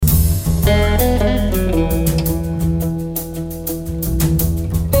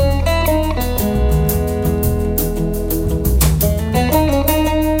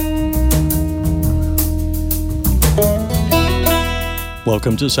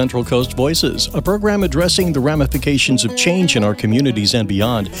Welcome to Central Coast Voices, a program addressing the ramifications of change in our communities and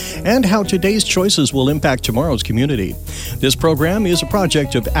beyond, and how today's choices will impact tomorrow's community. This program is a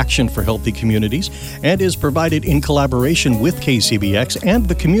project of Action for Healthy Communities and is provided in collaboration with KCBX and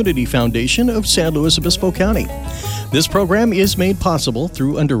the Community Foundation of San Luis Obispo County. This program is made possible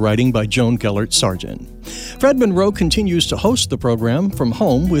through underwriting by Joan Gellert Sargent. Fred Monroe continues to host the program from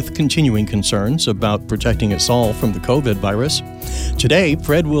home with continuing concerns about protecting us all from the COVID virus. Today,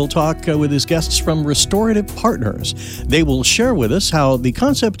 Fred will talk with his guests from Restorative Partners. They will share with us how the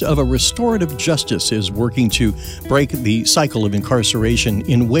concept of a restorative justice is working to break the cycle of incarceration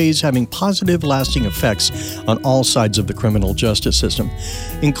in ways having positive, lasting effects on all sides of the criminal justice system,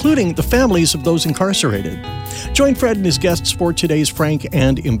 including the families of those incarcerated. Join Fred and his guests for today's frank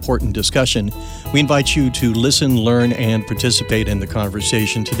and important discussion. We invite you to listen, learn, and participate in the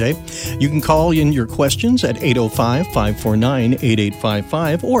conversation today. You can call in your questions at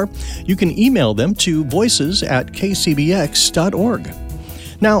 805-549-8855, or you can email them to voices@kcbx.org.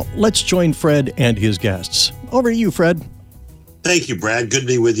 Now, let's join Fred and his guests. Over to you, Fred. Thank you, Brad. Good to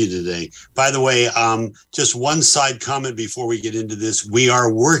be with you today. By the way, just one side comment before we get into this. We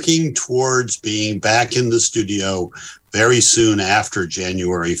are working towards being back in the studio very soon after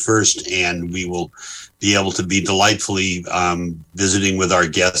January 1st, and we will be able to be delightfully visiting with our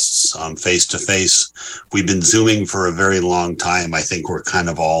guests face-to-face. We've been Zooming for a very long time. I think we're kind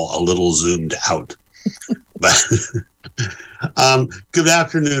of all a little zoomed out. But good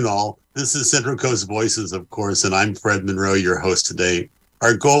afternoon, all. This is Central Coast Voices, of course, and I'm Fred Monroe, your host today.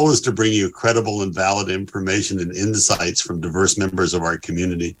 Our goal is to bring you credible and valid information and insights from diverse members of our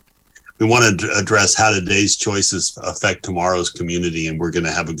community. We want to address how today's choices affect tomorrow's community, and we're going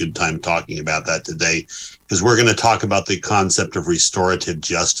to have a good time talking about that today, because we're going to talk about the concept of restorative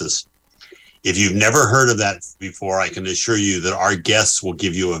justice. If you've never heard of that before, I can assure you that our guests will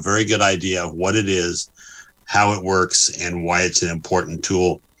give you a very good idea of what it is, how it works, and why it's an important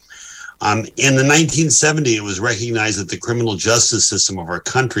tool. In the 1970s, it was recognized that the criminal justice system of our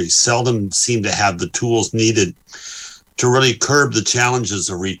country seldom seemed to have the tools needed to really curb the challenges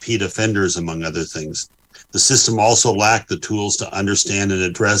of repeat offenders, among other things. The system also lacked the tools to understand and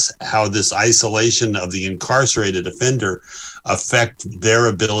address how this isolation of the incarcerated offender affect their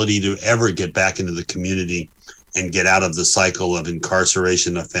ability to ever get back into the community and get out of the cycle of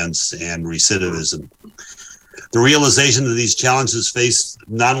incarceration, offense, and recidivism. The realization that these challenges face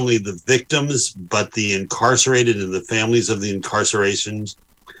not only the victims, but the incarcerated and the families of the incarcerated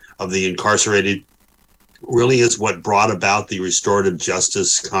really is what brought about the restorative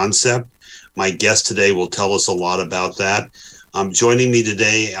justice concept. My guest today will tell us a lot about that. Joining me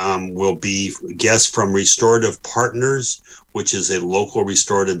today will be guests from Restorative Partners, which is a local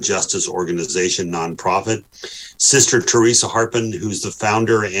restorative justice organization, nonprofit. Sister Teresa Harpin, who's the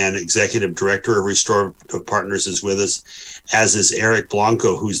founder and executive director of Restorative Partners, is with us, as is Eric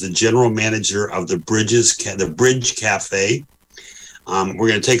Blanco, who's the general manager of the Bridge Cafe. We're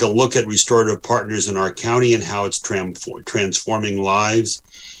going to take a look at Restorative Partners in our county and how it's transforming lives,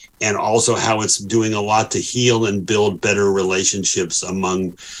 and also how it's doing a lot to heal and build better relationships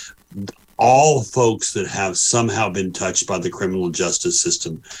among all folks that have somehow been touched by the criminal justice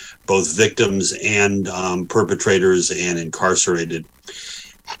system, both victims and perpetrators and incarcerated.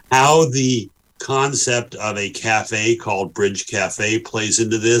 How the concept of a cafe called Bridge Cafe plays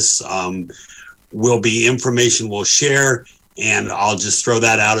into this will be information we'll share, and I'll just throw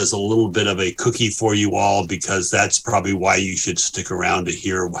that out as a little bit of a cookie for you all, because that's probably why you should stick around to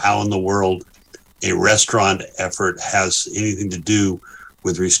hear how in the world a restaurant effort has anything to do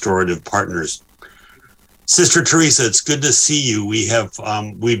with Restorative Partners. Sister Teresa, it's good to see you. We've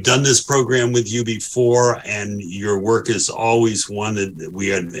done this program with you before, and your work is always one that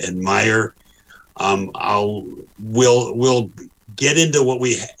we admire. We'll get into what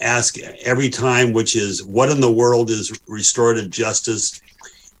we ask every time, which is what in the world is restorative justice?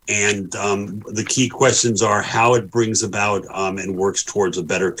 And the key questions are how it brings about and works towards a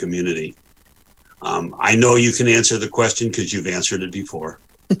better community. I know you can answer the question because you've answered it before.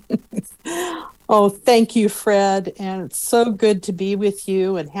 Oh, thank you, Fred. And it's so good to be with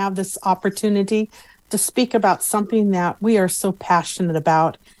you and have this opportunity to speak about something that we are so passionate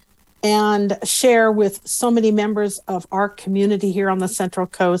about and share with so many members of our community here on the Central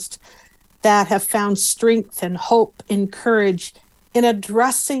Coast that have found strength and hope and courage in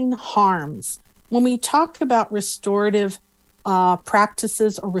addressing harms. When we talk about restorative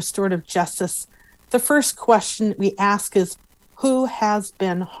practices or restorative justice, the first question we ask is, who has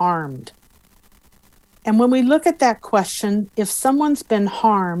been harmed? And when we look at that question, if someone's been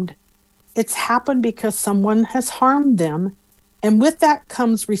harmed, it's happened because someone has harmed them And with that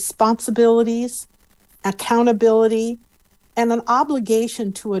comes responsibilities, accountability, and an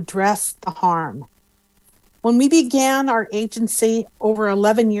obligation to address the harm. When we began our agency over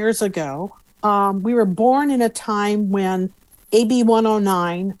 11 years ago, we were born in a time when AB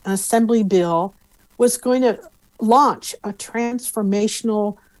 109, an assembly bill, was going to launch a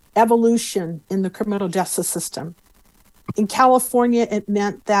transformational evolution in the criminal justice system. In California, it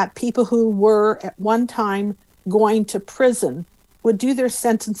meant that people who were at one time going to prison would do their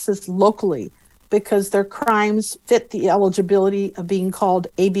sentences locally because their crimes fit the eligibility of being called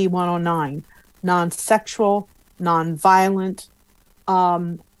AB 109, non-sexual, non-violent.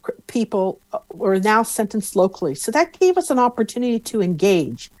 People were now sentenced locally. So that gave us an opportunity to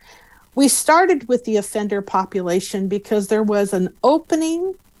engage. We started with the offender population because there was an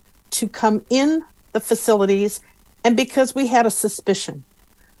opening to come in the facilities and because we had a suspicion.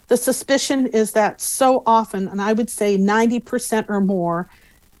 The suspicion is that so often, and I would say 90% or more,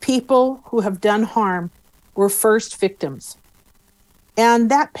 people who have done harm were first victims.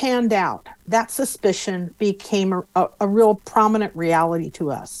 And that panned out. That suspicion became a real prominent reality to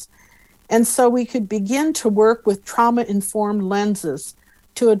us. And so we could begin to work with trauma-informed lenses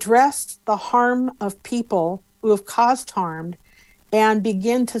to address the harm of people who have caused harm and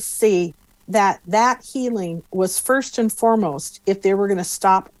begin to see that healing was first and foremost if they were going to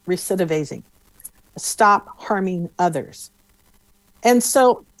stop recidivizing, stop harming others. And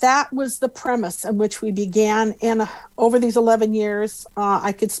so that was the premise in which we began. And over these 11 years,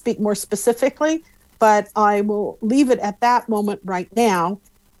 I could speak more specifically, but I will leave it at that moment right now.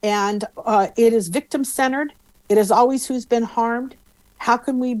 And it is victim-centered. It is always who's been harmed. How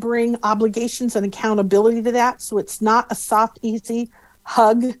can we bring obligations and accountability to that so it's not a soft, easy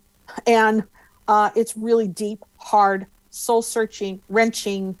hug? And it's really deep, hard, soul-searching,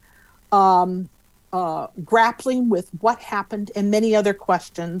 wrenching, grappling with what happened and many other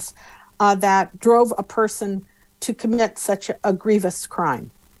questions that drove a person to commit such a grievous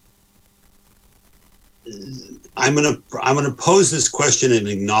crime. I'm gonna pose this question and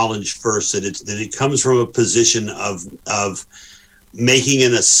acknowledge first that it comes from a position of making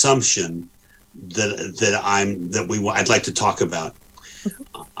an assumption I'd like to talk about.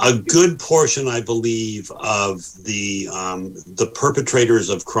 A good portion, I believe, of the perpetrators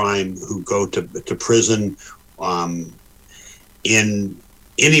of crime who go to prison in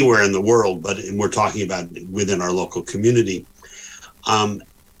anywhere in the world, but we're talking about within our local community,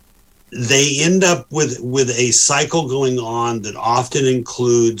 they end up with a cycle going on that often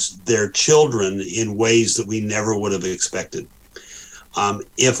includes their children in ways that we never would have expected.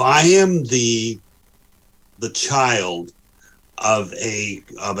 If I am the child of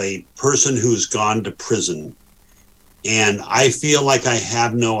a person who's gone to prison, and I feel like I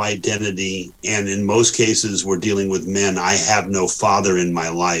have no identity, and in most cases we're dealing with men, I have no father in my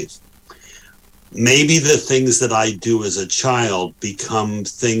life. Maybe the things that I do as a child become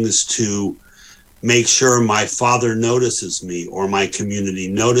things to make sure my father notices me or my community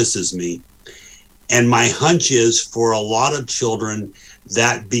notices me. And my hunch is for a lot of children,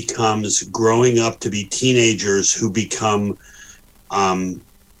 that becomes growing up to be teenagers who become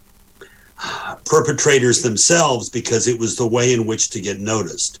perpetrators themselves because it was the way in which to get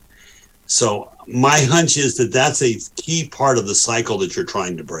noticed. So my hunch is that that's a key part of the cycle that you're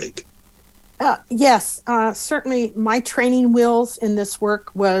trying to break. Yes, certainly my training wheels in this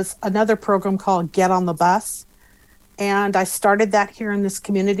work was another program called Get on the Bus. And I started that here in this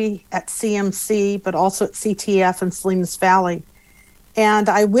community at CMC, but also at CTF in Salinas Valley. And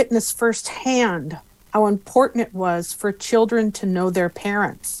I witnessed firsthand how important it was for children to know their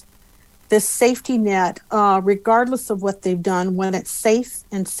parents. This safety net, regardless of what they've done, when it's safe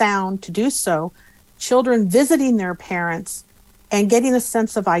and sound to do so, children visiting their parents and getting a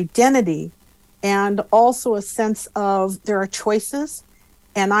sense of identity and also a sense of there are choices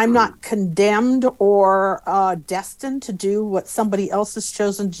and I'm not condemned or destined to do what somebody else has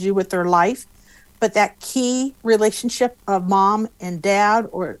chosen to do with their life. But that key relationship of mom and dad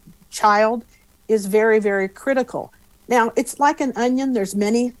or child is very, very critical. Now, it's like an onion. There's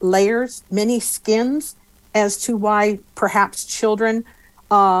many layers, many skins as to why perhaps children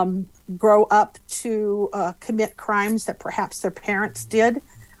grow up to commit crimes that perhaps their parents did.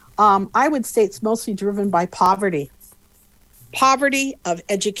 I would say it's mostly driven by poverty. Poverty of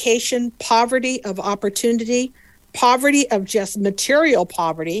education, poverty of opportunity, poverty of just material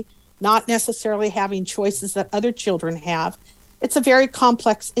poverty, not necessarily having choices that other children have. It's a very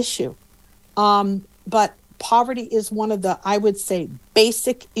complex issue. But poverty is one of the, I would say,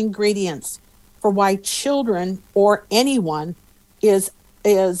 basic ingredients for why children or anyone is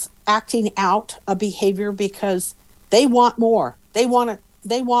acting out a behavior because they want more. They want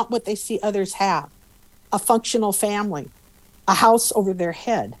what they see others have: a functional family, a house over their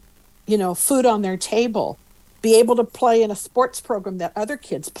head, food on their table, be able to play in a sports program that other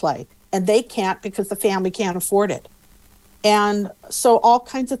kids play, and they can't because the family can't afford it. And so all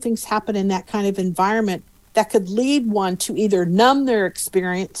kinds of things happen in that kind of environment that could lead one to either numb their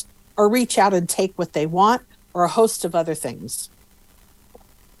experience or reach out and take what they want, or a host of other things.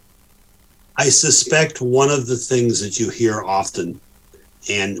 I suspect one of the things that you hear often,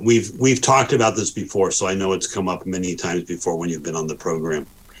 and we've talked about this before, so I know it's come up many times before when you've been on the program.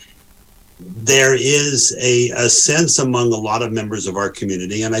 There is a sense among a lot of members of our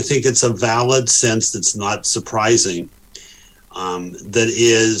community, and I think it's a valid sense that's not surprising, that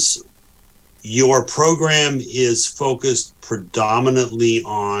is, your program is focused predominantly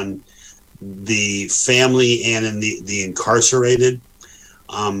on the family and in the incarcerated.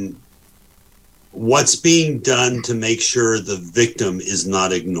 What's being done to make sure the victim is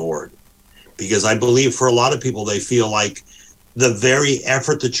not ignored? Because I believe for a lot of people, they feel like the very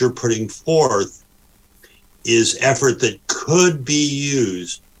effort that you're putting forth is effort that could be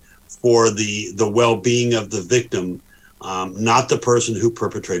used for the well-being of the victim, not the person who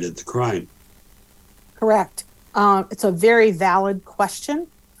perpetrated the crime. Correct. It's a very valid question.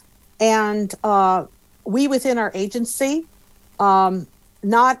 And we within our agency,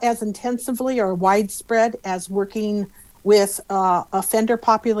 not as intensively or widespread as working with offender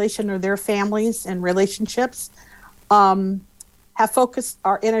population or their families and relationships, have focused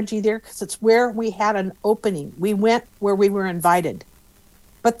our energy there because it's where we had an opening. We went where we were invited.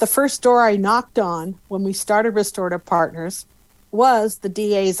 But the first door I knocked on when we started Restorative Partners was the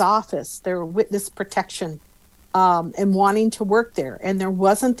DA's office, their witness protection, and wanting to work there. And there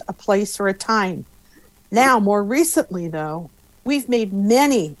wasn't a place or a time. Now, more recently, though, we've made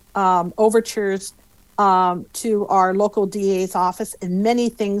many overtures to our local DA's office, and many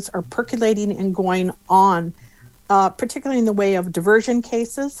things are percolating and going on, particularly in the way of diversion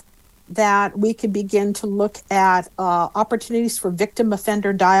cases, that we can begin to look at opportunities for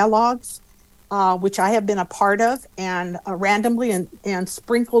victim-offender dialogues, which I have been a part of, and randomly and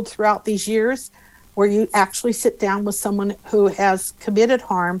sprinkled throughout these years, where you actually sit down with someone who has committed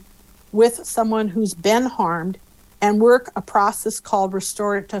harm with someone who's been harmed and work a process called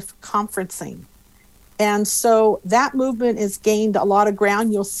restorative conferencing. And so that movement has gained a lot of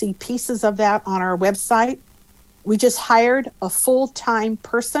ground. You'll see pieces of that on our website. We just hired a full-time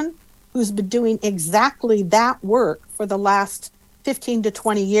person who's been doing exactly that work for the last 15 to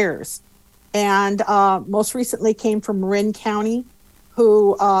 20 years. And most recently came from Marin County,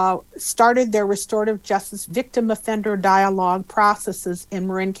 who started their restorative justice victim offender dialogue processes in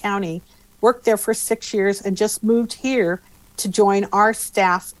Marin County, worked there for 6 years, and just moved here to join our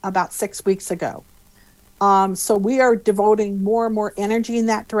staff about 6 weeks ago. So we are devoting more and more energy in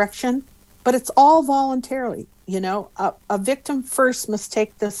that direction, but it's all voluntarily. A victim first must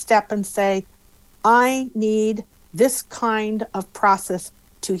take the step and say, I need this kind of process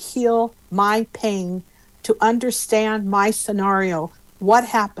to heal my pain, to understand my scenario, what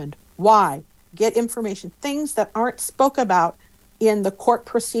happened, why, get information, things that aren't spoke about in the court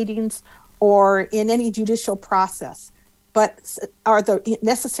proceedings or in any judicial process, but are the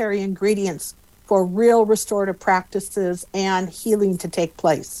necessary ingredients for real restorative practices and healing to take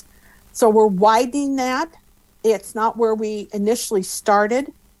place. So we're widening that. It's not where we initially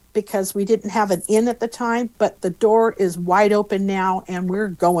started because we didn't have an in at the time, but the door is wide open now and we're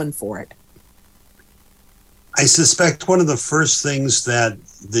going for it. I suspect one of the first things that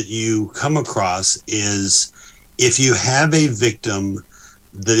you come across is if you have a victim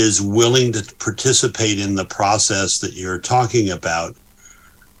that is willing to participate in the process that you're talking about,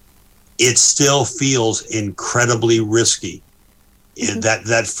 it still feels incredibly risky. Mm-hmm.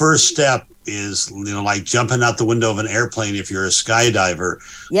 That first step is, like jumping out the window of an airplane if you're a skydiver.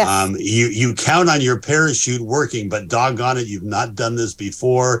 Yes. You count on your parachute working, but doggone it, you've not done this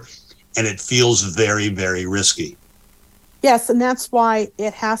before, and it feels very, very risky. Yes, and that's why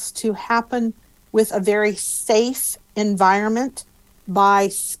it has to happen with a very safe environment by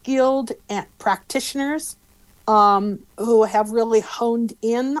skilled practitioners who have really honed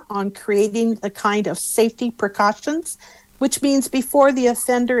in on creating the kind of safety precautions, which means before the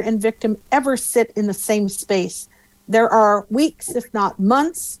offender and victim ever sit in the same space, there are weeks, if not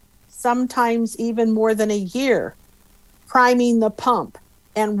months, sometimes even more than a year, priming the pump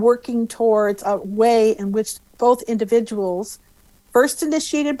and working towards a way in which both individuals, first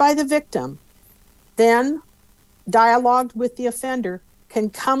initiated by the victim, then dialogued with the offender, can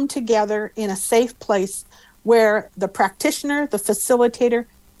come together in a safe place where the practitioner, the facilitator,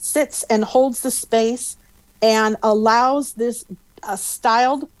 sits and holds the space and allows this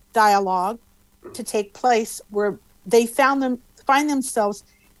styled dialogue to take place where they find themselves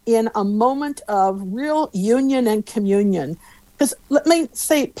in a moment of real union and communion. Because let me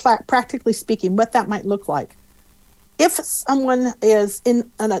say, practically speaking, what that might look like. If someone is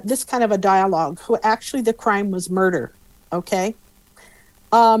in this kind of a dialogue who actually the crime was murder, okay?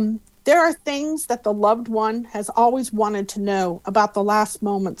 There are things that the loved one has always wanted to know about the last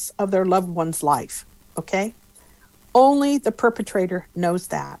moments of their loved one's life, okay? Only the perpetrator knows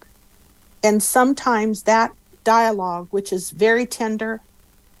that. And sometimes that dialogue, which is very tender,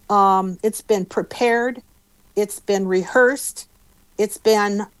 it's been prepared, it's been rehearsed, it's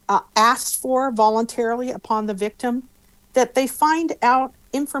been asked for voluntarily upon the victim, that they find out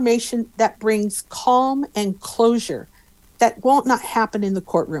information that brings calm and closure that won't not happen in the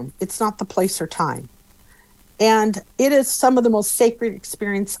courtroom. It's not the place or time. And it is some of the most sacred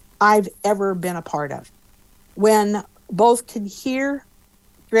experience I've ever been a part of. When both can hear,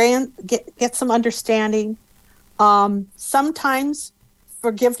 get some understanding. Sometimes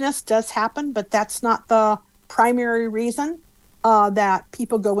forgiveness does happen, but that's not the primary reason that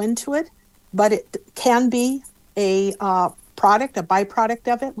people go into it. But it can be a byproduct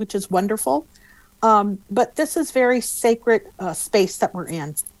of it, which is wonderful. But this is very sacred space that we're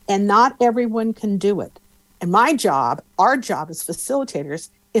in, and not everyone can do it. And our job as facilitators,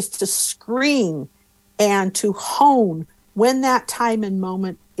 is to screen and to hone when that time and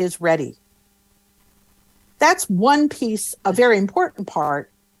moment is ready. That's one piece, a very important part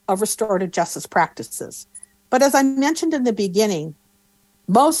of restorative justice practices. But as I mentioned in the beginning,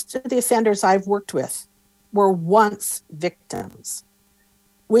 most of the offenders I've worked with were once victims.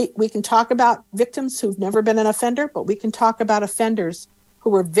 We can talk about victims who've never been an offender, but we can talk about offenders who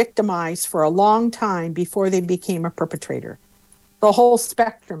were victimized for a long time before they became a perpetrator. The whole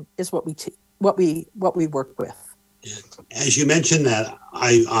spectrum is what we work with. As you mentioned that,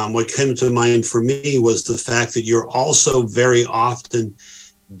 what came to mind for me was the fact that you're also very often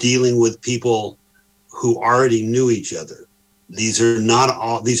dealing with people who already knew each other. These are not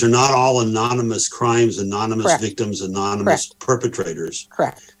all anonymous crimes, anonymous Correct. victims, anonymous Correct. perpetrators.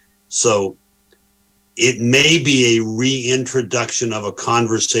 Correct. So it may be a reintroduction of a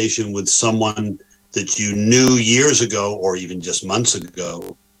conversation with someone that you knew years ago or even just months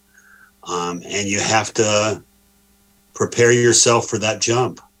ago. And you have to prepare yourself for that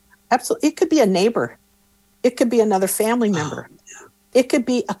jump. Absolutely. It could be a neighbor. It could be another family member. Yeah. It could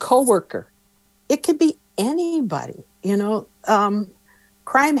be a coworker. It could be anybody.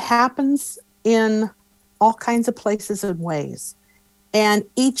 Crime happens in all kinds of places and ways. And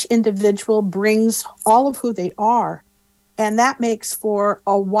each individual brings all of who they are. And that makes for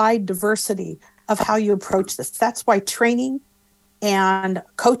a wide diversity of how you approach this. That's why training and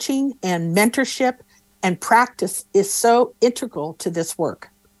coaching and mentorship and practice is so integral to this work.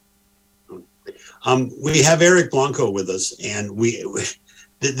 We have Eric Blanco with us, and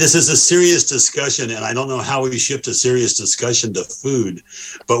this is a serious discussion, and I don't know how we shift a serious discussion to food,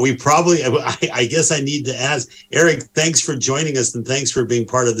 but I guess I need to ask, Eric, thanks for joining us and thanks for being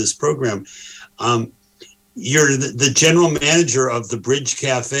part of this program. You're the general manager of the Bridge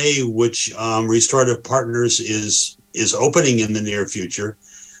Cafe, which Restorative Partners is opening in the near future.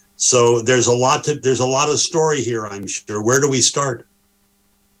 So there's a lot of story here, I'm sure. Where do we start?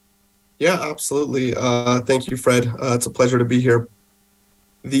 Yeah, absolutely. Thank you, Fred. It's a pleasure to be here.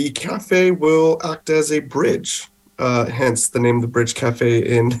 The cafe will act as a bridge, hence the name of the Bridge Cafe,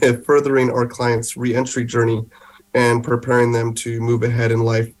 in furthering our clients' re-entry journey and preparing them to move ahead in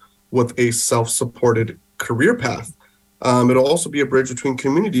life with a self-supported career path. It'll also be a bridge between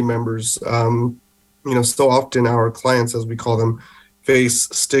community members. So often our clients, as we call them, face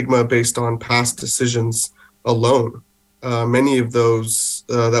stigma based on past decisions alone. Many of those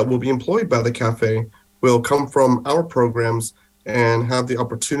that will be employed by the cafe will come from our programs and have the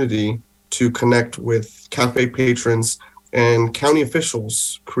opportunity to connect with cafe patrons and county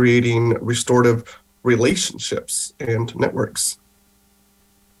officials, creating restorative relationships and networks.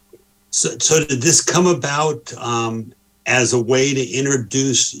 So did this come about as a way to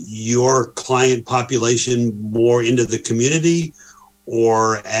introduce your client population more into the community,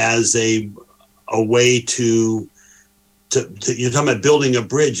 or as a way to you're talking about building a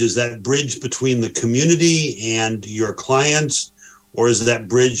bridge? Is that bridge between the community and your clients, or is that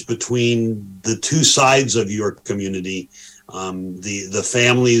bridge between the two sides of your community, the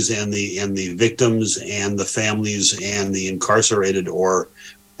families and the victims, and the families and the incarcerated or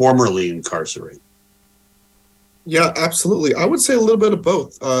formerly incarcerated? Yeah, absolutely. I would say a little bit of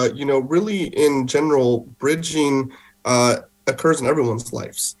both. Really in general, bridging occurs in everyone's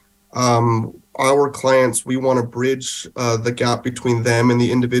lives. our clients, we want to bridge the gap between them and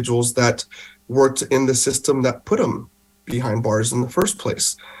the individuals that worked in the system that put them behind bars in the first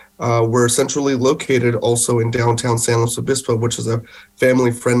place. We're centrally located also in downtown San Luis Obispo, which is a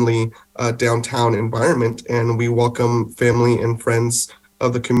family-friendly downtown environment, and we welcome family and friends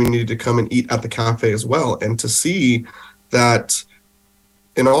of the community to come and eat at the cafe as well, and to see that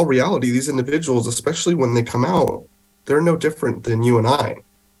in all reality, these individuals, especially when they come out, they're no different than you and I,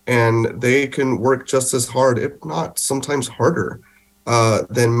 and they can work just as hard, if not sometimes harder,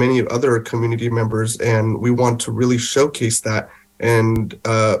 than many other community members, and we want to really showcase that and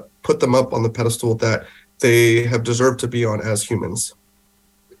put them up on the pedestal that they have deserved to be on as humans.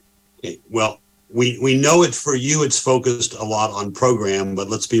 Okay. Well, we know it for you, it's focused a lot on program, but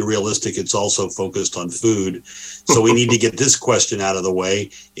let's be realistic, it's also focused on food. So we need to get this question out of the way.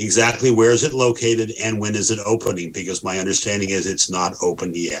 Exactly where is it located and when is it opening? Because my understanding is it's not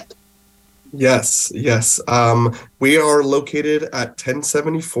open yet. Yes. We are located at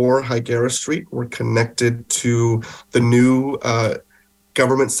 1074 Higuera Street. We're connected to the new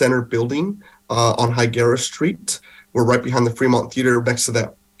Government Center building on Higuera Street. We're right behind the Fremont Theater next to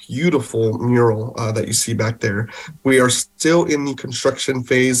that beautiful mural that you see back there. We are still in the construction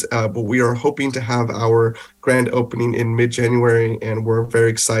phase, but we are hoping to have our grand opening in mid-January, and we're very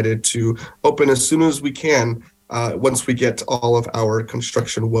excited to open as soon as we can once we get all of our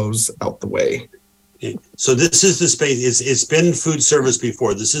construction woes out the way. Okay. So this is the space, it's been food service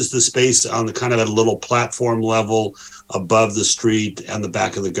before. This is the space on the kind of at a little platform level above the street and the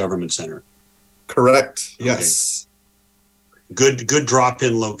back of the Government Center. Correct. Yes. Okay. Good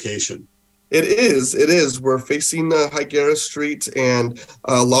drop-in location. It is. We're facing Higuera Street, and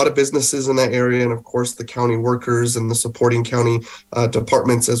a lot of businesses in that area, and of course the county workers and the supporting county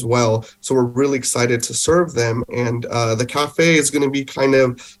departments as well. So we're really excited to serve them, and the cafe is going to be kind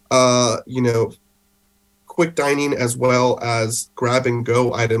of, quick dining as well as grab and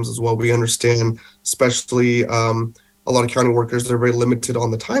go items as well. We understand, especially a lot of county workers, they're very limited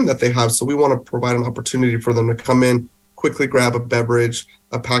on the time that they have. So we want to provide an opportunity for them to come in, quickly grab a beverage,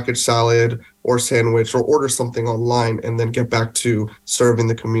 a packaged salad or sandwich, or order something online, and then get back to serving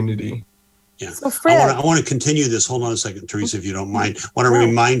the community. Yeah. So I want to continue this. Hold on a second, Teresa, if you don't mind. I want to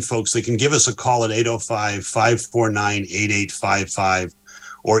remind folks they can give us a call at 805-549-8855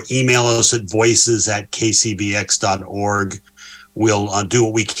 or email us at voices@kcbx.org. We'll do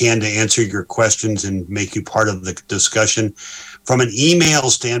what we can to answer your questions and make you part of the discussion. From an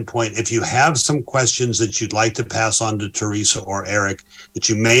email standpoint, if you have some questions that you'd like to pass on to Teresa or Eric that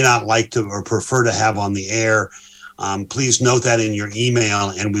you may not like to or prefer to have on the air, please note that in your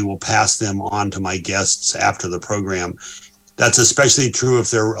email, and we will pass them on to my guests after the program. That's especially true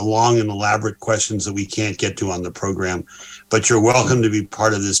if they're long and elaborate questions that we can't get to on the program. But you're welcome to be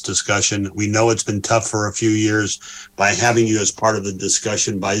part of this discussion. We know it's been tough for a few years by having you as part of the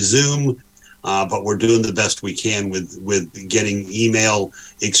discussion by Zoom, but we're doing the best we can with getting email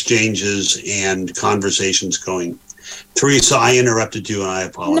exchanges and conversations going. Teresa, I interrupted you, and I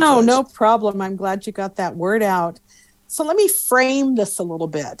apologize. No problem. I'm glad you got that word out. So let me frame this a little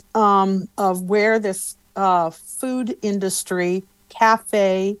bit of where this food industry,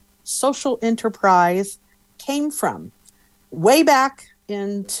 cafe, social enterprise came from. Way back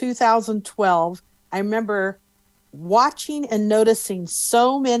in 2012, I remember watching and noticing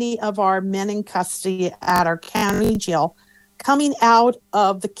so many of our men in custody at our county jail coming out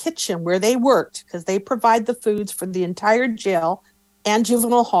of the kitchen where they worked, because they provide the foods for the entire jail and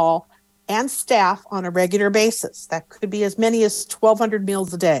juvenile hall and staff on a regular basis. That could be as many as 1,200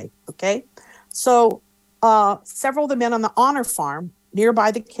 meals a day. Okay. So several of the men on the honor farm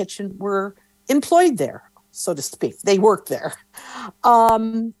nearby the kitchen were employed there, so to speak. They worked there.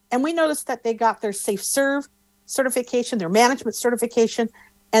 And we noticed that they got their Safe Serve certification, their management certification,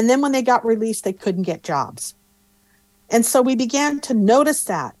 and then when they got released, they couldn't get jobs. And so we began to notice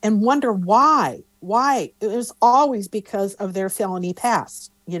that and wonder why. It was always because of their felony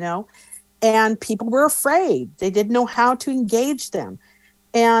past, and people were afraid. They didn't know how to engage them.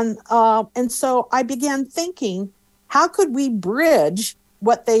 And so I began thinking, how could we bridge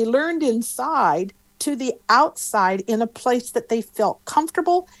what they learned inside to the outside in a place that they felt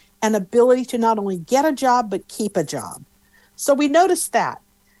comfortable and ability to not only get a job, but keep a job? So we noticed that.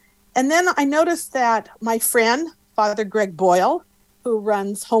 And then I noticed that my friend, Father Greg Boyle, who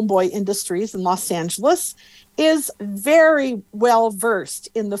runs Homeboy Industries in Los Angeles, is very well versed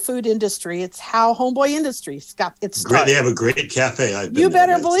in the food industry. It's how Homeboy Industries got its start. They have a great cafe. You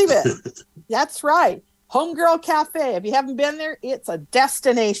better believe it. That's right. Homegirl Cafe. If you haven't been there, it's a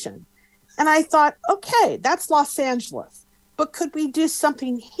destination. And I thought, okay, that's Los Angeles. but could we do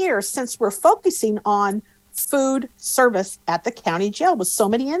something here since we're focusing on food service at the county jail with so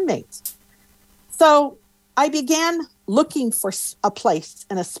many inmates? So I began looking for a place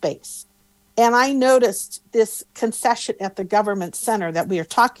and a space. And I noticed this concession at the government center that we are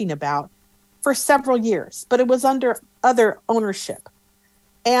talking about for several years, but it was under other ownership.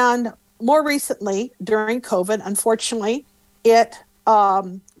 And more recently, during COVID, unfortunately, it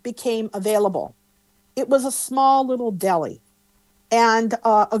became available. It was a small little deli and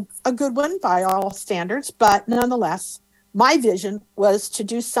a good one by all standards, but nonetheless, my vision was to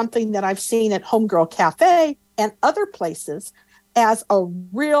do something that I've seen at Homegirl Cafe and other places as a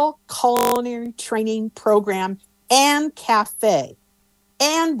real culinary training program and cafe,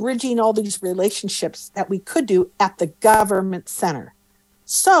 and bridging all these relationships that we could do at the government center.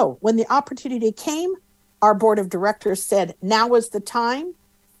 So when the opportunity came, our board of directors said, now is the time.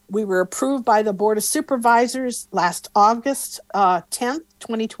 We were approved by the Board of Supervisors last August 10th,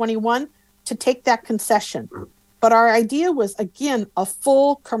 2021, to take that concession. But our idea was, again, a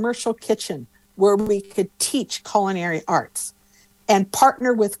full commercial kitchen where we could teach culinary arts and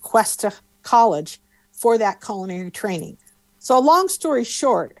partner with Cuesta College for that culinary training. So long story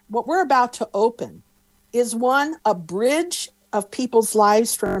short, what we're about to open is one, a bridge of people's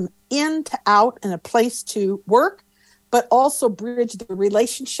lives from in to out and a place to work, but also bridge the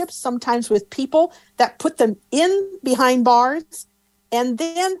relationships sometimes with people that put them in behind bars, and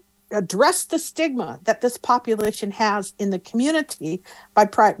then address the stigma that this population has in the community by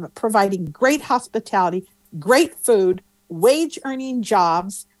providing great hospitality, great food, wage earning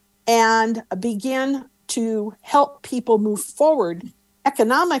jobs, and begin to help people move forward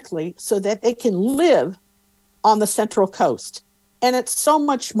economically so that they can live on the Central Coast. And it's so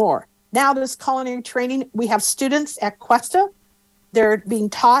much more. Now this culinary training, we have students at Cuesta. They're being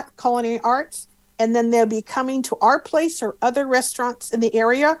taught culinary arts, and then they'll be coming to our place or other restaurants in the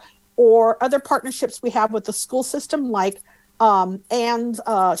area or other partnerships we have with the school system like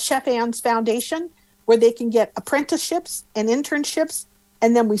Chef Ann's Foundation, where they can get apprenticeships and internships,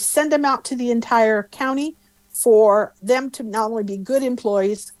 and then we send them out to the entire county for them to not only be good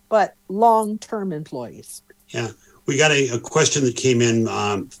employees, but long-term employees. Yeah. We got a question that came in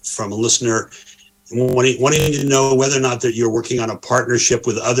from a listener wanting to know whether or not that you're working on a partnership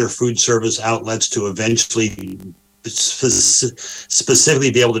with other food service outlets to eventually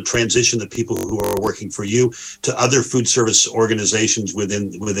specifically be able to transition the people who are working for you to other food service organizations within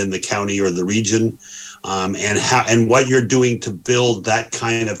the county or the region, and what you're doing to build that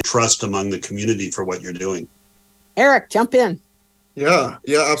kind of trust among the community for what you're doing. Eric, jump in. Yeah,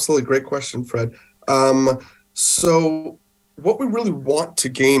 absolutely. Great question, Fred. So what we really want to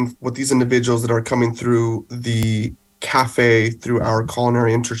gain with these individuals that are coming through the cafe, through our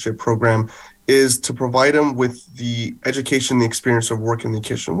culinary internship program, is to provide them with the education, the experience of working in the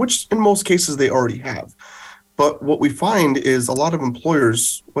kitchen, which in most cases they already have. But what we find is a lot of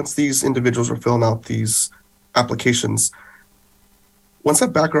employers, once these individuals are filling out these applications, once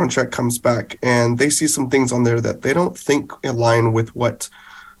that background check comes back and they see some things on there that they don't think align with what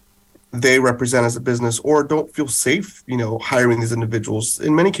they represent as a business, or don't feel safe, hiring these individuals,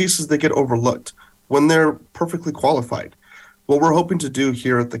 in many cases they get overlooked when they're perfectly qualified. What we're hoping to do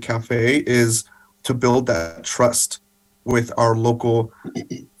here at the cafe is to build that trust with our local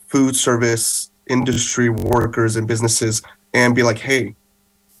food service industry workers and businesses and be like, hey,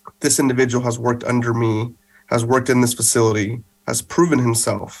 this individual has worked under me, has worked in this facility, has proven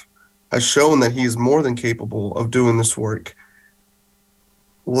himself, has shown that he is more than capable of doing this work.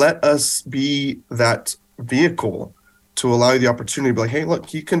 Let us be that vehicle to allow you the opportunity to be like, hey, look,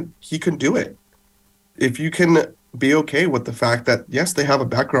 he can do it. If you can be okay with the fact that, yes, they have a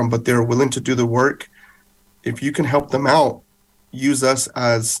background, but they're willing to do the work. If you can help them out, use us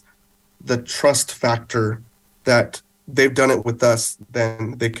as the trust factor that they've done it with us,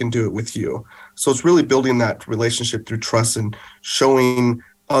 then they can do it with you. So it's really building that relationship through trust and showing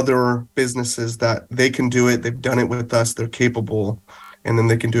other businesses that they can do it. They've done it with us. They're capable. And then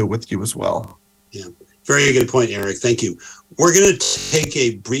they can do it with you as well. Yeah, very good point, Eric. Thank you. We're going to take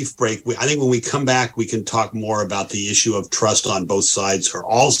a brief break. I think when we come back, we can talk more about the issue of trust on both sides or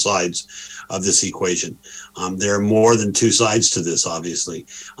all sides of this equation. There are more than two sides to this, obviously.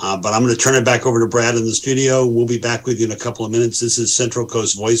 But I'm going to turn it back over to Brad in the studio. We'll be back with you in a couple of minutes. This is Central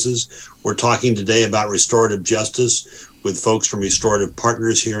Coast Voices. We're talking today about restorative justice with folks from Restorative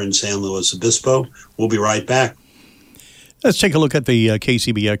Partners here in San Luis Obispo. We'll be right back. Let's take a look at the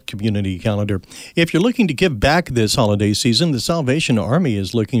KCBX community calendar. If you're looking to give back this holiday season, the Salvation Army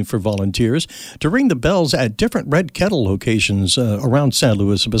is looking for volunteers to ring the bells at different Red Kettle locations around San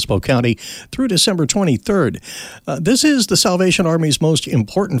Luis Obispo County through December 23rd. This is the Salvation Army's most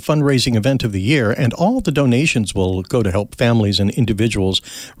important fundraising event of the year, and all the donations will go to help families and individuals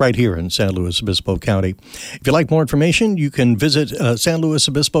right here in San Luis Obispo County. If you'd like more information, you can visit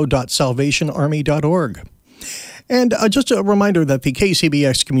sanluisobispo.salvationarmy.org. And just a reminder that the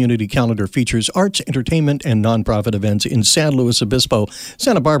KCBX Community Calendar features arts, entertainment, and nonprofit events in San Luis Obispo,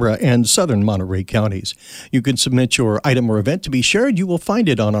 Santa Barbara, and southern Monterey counties. You can submit your item or event to be shared. You will find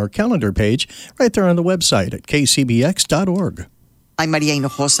it on our calendar page right there on the website at kcbx.org. I'm Maria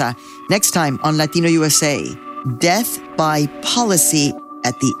Hinojosa. Next time on Latino USA, Death by Policy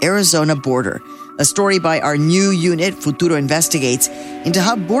at the Arizona border. A story by our new unit, Futuro Investigates, into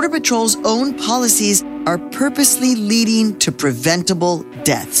how Border Patrol's own policies are purposely leading to preventable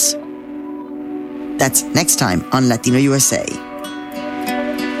deaths. That's next time on Latino USA.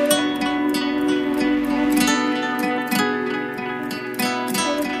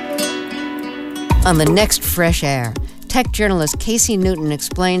 On the next Fresh Air, tech journalist Casey Newton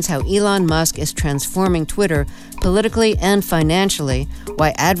explains how Elon Musk is transforming Twitter politically and financially,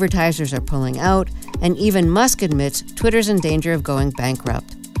 why advertisers are pulling out, and even Musk admits Twitter's in danger of going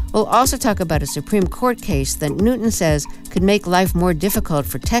bankrupt. We'll also talk about a Supreme Court case that Newton says could make life more difficult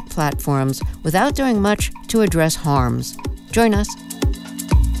for tech platforms without doing much to address harms. Join us.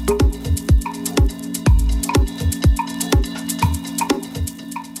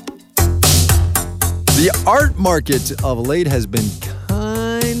 The art market of late has been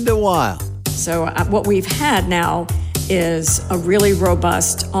kind of wild. So what we've had now is a really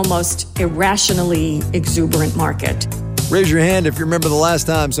robust, almost irrationally exuberant market. Raise your hand if you remember the last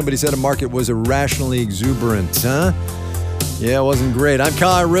time somebody said a market was irrationally exuberant, huh? Yeah, it wasn't great. I'm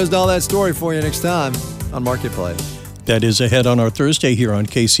Kyle. I rizzed all that story for you next time on Marketplace. That is ahead on our Thursday here on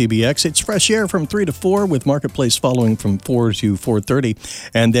KCBX. It's Fresh Air from 3 to 4 with Marketplace following from 4 to 4:30,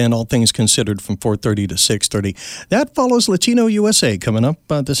 and then All Things Considered from 4:30 to 6:30. That follows Latino USA coming up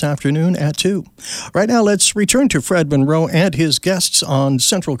this afternoon at 2. Right now, let's return to Fred Monroe and his guests on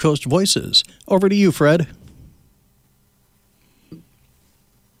Central Coast Voices. Over to you, Fred.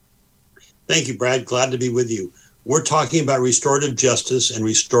 Thank you, Brad. Glad to be with you. We're talking about restorative justice and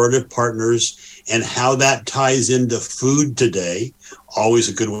restorative partners and how that ties into food today. Always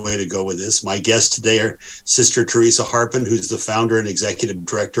a good way to go with this. My guests today are Sister Teresa Harpin, who's the founder and executive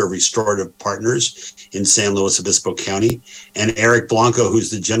director of Restorative Partners in San Luis Obispo County, and Eric Blanco, who's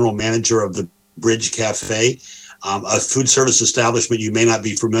the general manager of the Bridge Cafe, a food service establishment you may not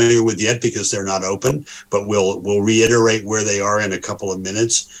be familiar with yet because they're not open, but we'll reiterate where they are in a couple of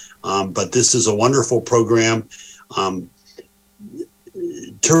minutes. But this is a wonderful program.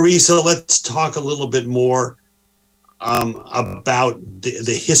 Teresa, let's talk a little bit more about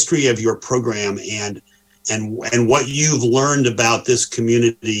the history of your program and what you've learned about this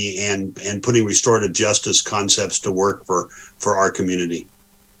community and putting restorative justice concepts to work for our community.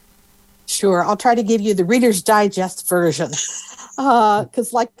 Sure. I'll try to give you the Reader's Digest version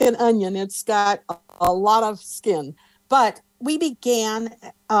because like an onion, it's got a lot of skin. But we began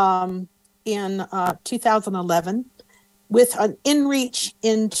in 2011 with an in-reach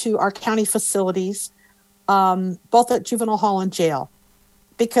into our county facilities, both at juvenile hall and jail,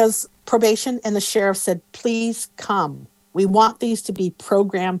 because probation and the sheriff said, please come. We want these to be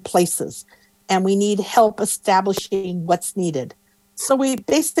program places, and we need help establishing what's needed. So we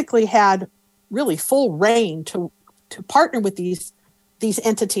basically had really full reign to partner with these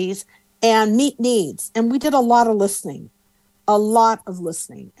entities and meet needs. And we did a lot of listening.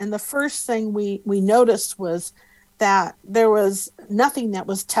 And the first thing we noticed was that there was nothing that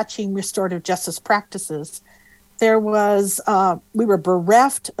was touching restorative justice practices. There was, we were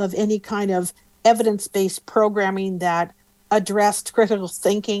bereft of any kind of evidence-based programming that addressed criminal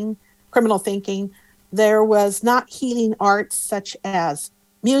thinking. There was not healing arts such as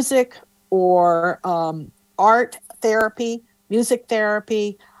music or art therapy, music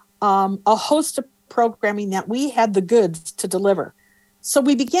therapy, a host of programming that we had the goods to deliver. So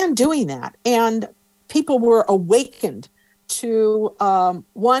we began doing that, and people were awakened to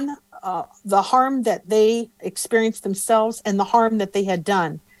the harm that they experienced themselves and the harm that they had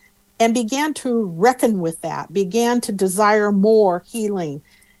done, and began to reckon with that, began to desire more healing.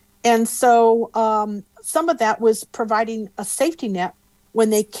 And so some of that was providing a safety net when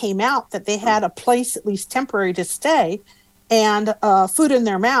they came out, that they had a place, at least temporary, to stay and food in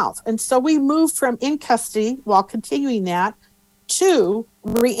their mouth. And so we moved from in custody while continuing that to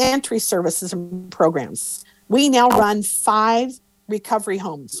reentry services and programs. We now run 5 recovery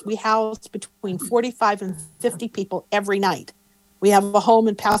homes. We house between 45 and 50 people every night. We have a home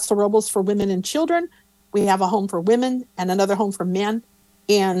in Paso Robles for women and children. We have a home for women and another home for men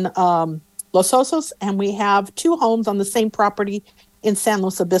in Los Osos. And we have 2 homes on the same property in San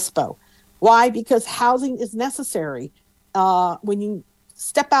Luis Obispo. Why? Because housing is necessary. When you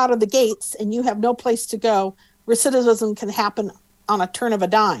step out of the gates and you have no place to go, recidivism can happen on a turn of a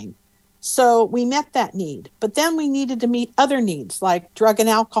dime. So we met that need, but then we needed to meet other needs like drug and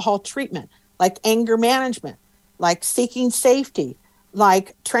alcohol treatment, like anger management, like seeking safety,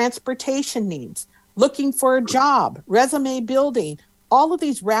 like transportation needs, looking for a job, resume building, all of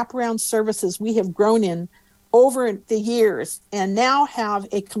these wraparound services we have grown in over the years and now have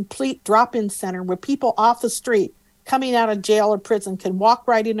a complete drop-in center where people off the street coming out of jail or prison can walk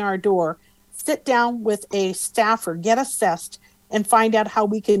right in our door, sit down with a staffer, get assessed, and find out how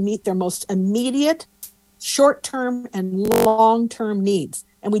we can meet their most immediate, short-term, and long-term needs.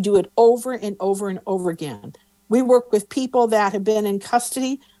 And we do it over and over and over again. We work with people that have been in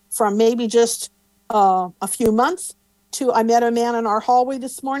custody from maybe just a few months to, I met a man in our hallway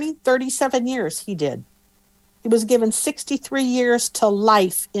this morning, 37 years he did. He was given 63 years to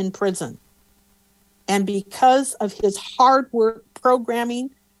life in prison. And because of his hard work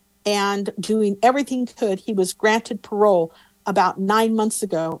programming and doing everything he could, he was granted parole about 9 months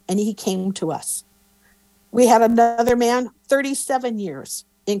ago, and he came to us. We had another man, 37 years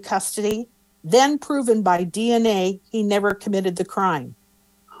in custody, then proven by DNA he never committed the crime.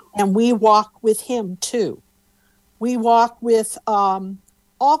 And we walk with him too. We walk with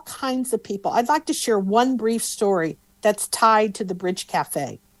all kinds of people. I'd like to share one brief story that's tied to the Bridge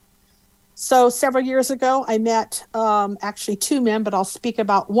Cafe. So several years ago, I met actually 2 men, but I'll speak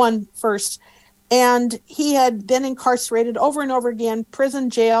about one first. And he had been incarcerated over and over again, prison,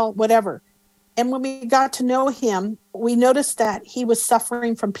 jail, whatever. And when we got to know him, we noticed that he was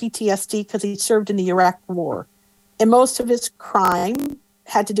suffering from PTSD because he served in the Iraq War. And most of his crime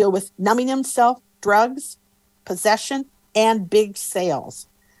had to deal with numbing himself, drugs, possession, and big sales.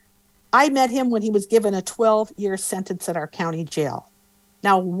 I met him when he was given a 12-year sentence at our county jail.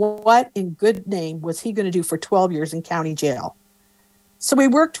 Now, what in good name was he going to do for 12 years in county jail? So we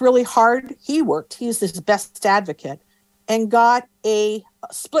worked really hard. He's his best advocate, and got a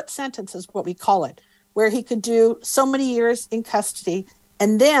split sentence is what we call it, where he could do so many years in custody.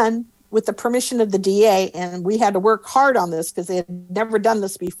 And then with the permission of the DA, and we had to work hard on this because they had never done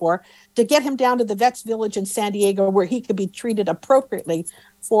this before, to get him down to the Vets Village in San Diego where he could be treated appropriately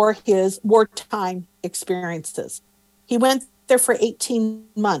for his wartime experiences. He went there for 18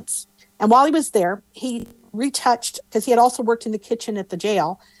 months. And while he was there, he retouched, because he had also worked in the kitchen at the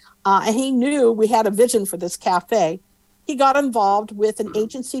jail, and he knew we had a vision for this cafe. He got involved with an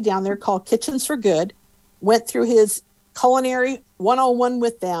agency down there called Kitchens for Good, went through his culinary 101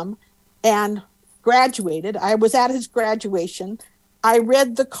 with them, and graduated. I was at his graduation. I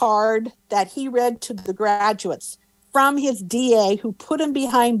read the card that he read to the graduates from his DA, who put him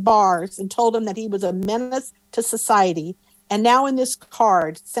behind bars and told him that he was a menace to society. And now in this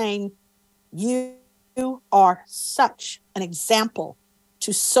card saying, you are such an example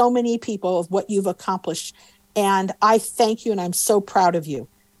to so many people of what you've accomplished. And I thank you, and I'm so proud of you.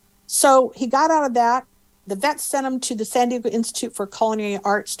 So he got out of that. The vet sent him to the San Diego Institute for Culinary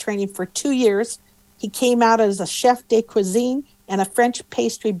Arts training for 2 years. He came out as a chef de cuisine and a French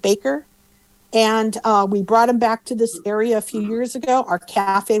pastry baker. And we brought him back to this area a few years ago. Our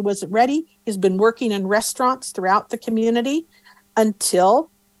cafe wasn't ready. He's been working in restaurants throughout the community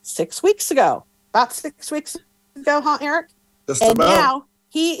until 6 weeks ago. About 6 weeks ago, huh, Eric? Now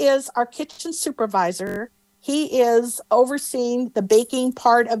he is our kitchen supervisor. He is overseeing the baking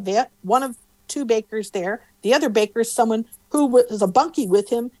part of it, one of 2 bakers there. The other baker is someone who was a bunkie with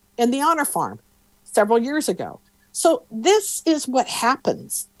him in the Honor Farm several years ago. So this is what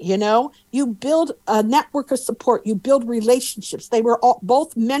happens, you know. You build a network of support. You build relationships. They were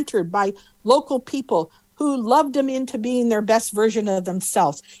both mentored by local people who loved them into being their best version of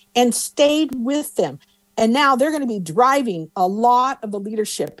themselves and stayed with them. And now they're going to be driving a lot of the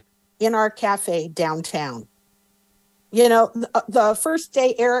leadership in our cafe downtown. You know, the first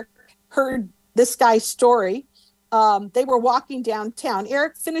day Eric heard this guy's story, they were walking downtown.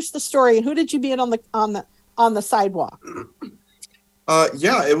 Eric, finish the story. And who did you meet on the sidewalk?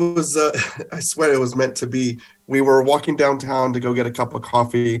 Yeah, it was, I swear it was meant to be. We were walking downtown to go get a cup of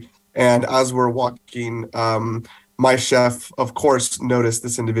coffee. And as we're walking, my chef, of course, noticed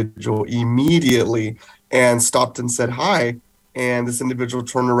this individual immediately and stopped and said hi. And this individual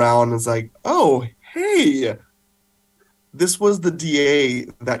turned around and was like, oh, hey. this was the DA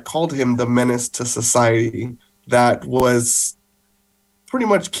that called him the menace to society that was pretty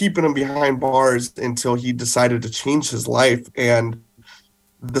much keeping him behind bars until he decided to change his life. And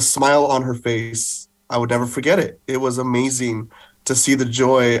the smile on her face, I would never forget it. It was amazing to see the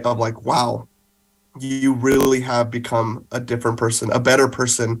joy of like, wow, you really have become a different person, a better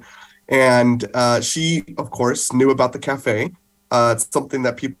person. And she, of course, knew about the cafe. It's something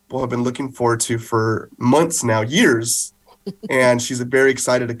that people have been looking forward to for months now, years. And she's very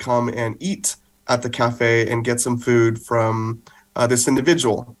excited to come and eat at the cafe and get some food from this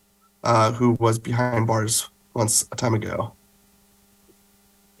individual who was behind bars once a time ago.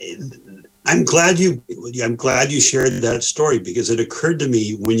 I'm glad you shared that story, because it occurred to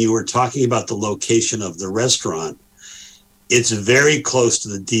me when you were talking about the location of the restaurant, it's very close to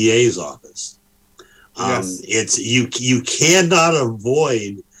the DA's office. Yes. It's you cannot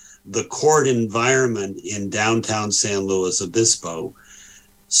avoid the court environment in downtown San Luis Obispo.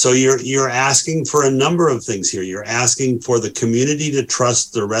 So you're asking for a number of things here. You're asking for the community to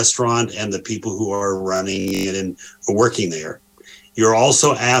trust the restaurant and the people who are running it and working there. You're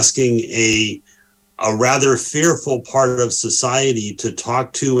also asking a rather fearful part of society to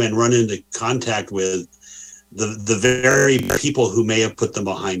talk to and run into contact with the very people who may have put them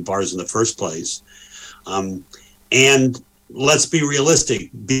behind bars in the first place. And let's be realistic,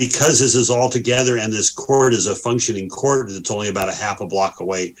 because this is all together and this court is a functioning court that's only about a half a block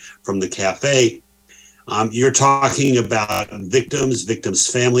away from the cafe. You're talking about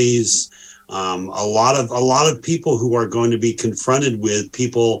victims' families, a lot of people who are going to be confronted with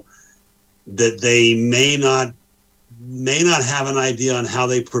people that they may not have an idea on how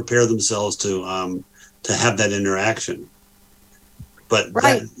they prepare themselves to have that interaction. But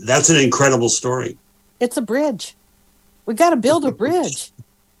Right. that's an incredible story. It's a bridge. We got to build a bridge.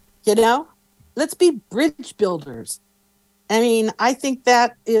 Let's be bridge builders. I mean, I think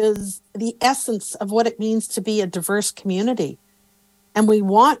that is the essence of what it means to be a diverse community. And we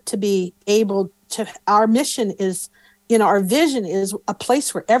want to be able to, our mission is, our vision is a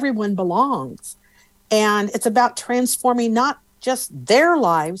place where everyone belongs. And it's about transforming not just their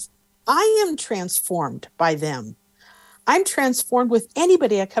lives. I am transformed by them. I'm transformed with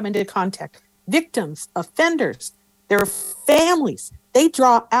anybody I come into contact. Victims, offenders, their families. They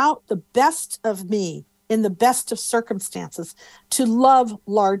draw out the best of me in the best of circumstances to love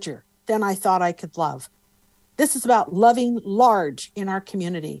larger than I thought I could love. This is about loving large in our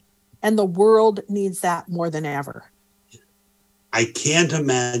community, and the world needs that more than ever. I can't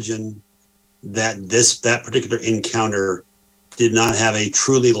imagine that that particular encounter did not have a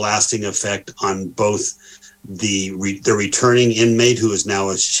truly lasting effect on both the returning inmate, who is now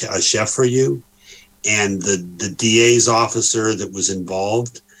a chef for you, and the DA's officer that was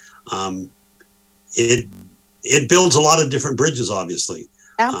involved. It builds a lot of different bridges, obviously.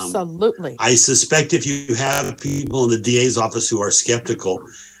 Absolutely. I suspect if you have people in the DA's office who are skeptical,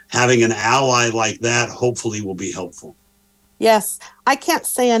 having an ally like that hopefully will be helpful. Yes. I can't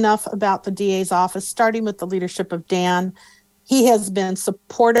say enough about the DA's office, starting with the leadership of Dan. He has been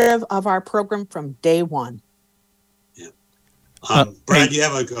supportive of our program from day one. Brad, did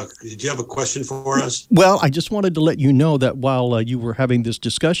you have a question for us? Well, I just wanted to let you know that while you were having this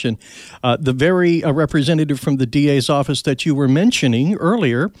discussion, the very representative from the DA's office that you were mentioning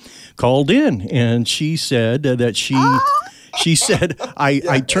earlier called in, and she said that she said,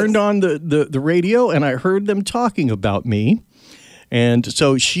 I turned on the radio and I heard them talking about me. And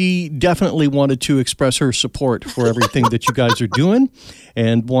so she definitely wanted to express her support for everything that you guys are doing,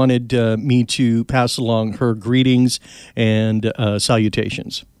 and wanted me to pass along her greetings and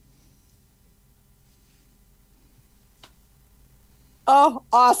salutations. Oh,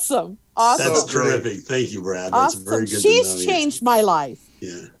 awesome. Awesome. That's terrific. Thank you, Brad. Awesome. That's very good. She's changed my life.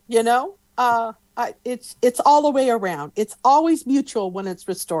 Yeah. It's all the way around. It's always mutual when it's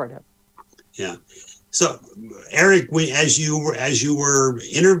restorative. Yeah. So, Eric, as you were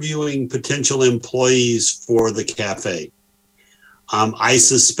interviewing potential employees for the cafe, I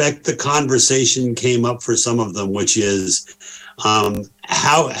suspect the conversation came up for some of them, which is,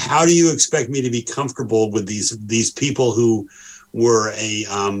 how do you expect me to be comfortable with these people who were a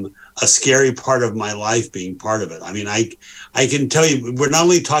scary part of my life being part of it? I mean, I can tell you, we're not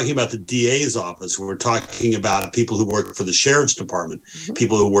only talking about the DA's office, we're talking about people who work for the sheriff's department,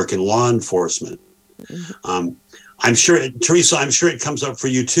 people who work in law enforcement. I'm sure, Teresa, it comes up for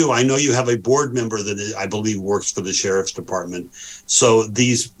you too. I know you have a board member that I believe works for the sheriff's department. So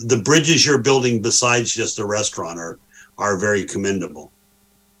the bridges you're building besides just the restaurant are very commendable.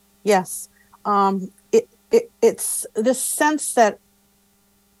 Yes. It's this sense that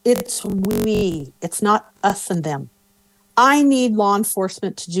it's we, it's not us and them. I need law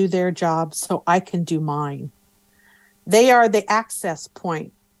enforcement to do their job so I can do mine. They are the access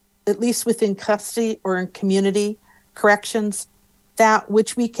point, at least within custody or in community corrections, that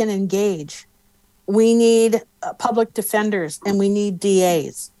which we can engage. We need public defenders and we need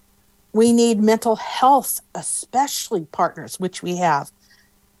DAs. We need mental health, especially partners, which we have.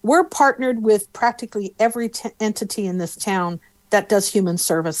 We're partnered with practically every entity in this town that does human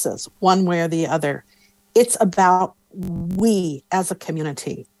services, one way or the other. It's about we as a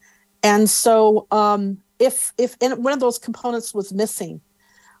community. And so if one of those components was missing,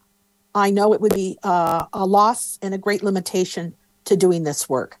 I know it would be a loss and a great limitation to doing this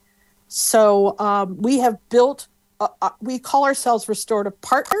work. So we have built, we call ourselves Restorative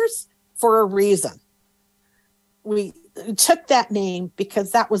Partners for a reason. We took that name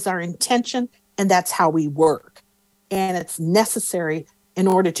because that was our intention and that's how we work. And it's necessary in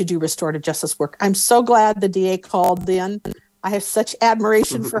order to do restorative justice work. I'm so glad the DA called in. I have such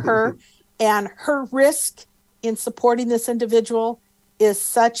admiration for her, and her risk in supporting this individual is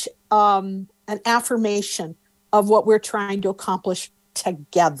such an affirmation of what we're trying to accomplish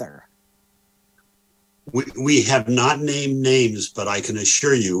together. We have not named names, but I can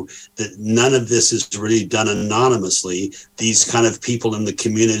assure you that none of this is really done anonymously. These kind of people in the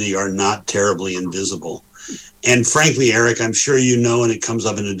community are not terribly invisible. And frankly, Eric, I'm sure you know, and it comes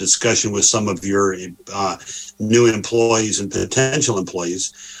up in a discussion with some of your new employees and potential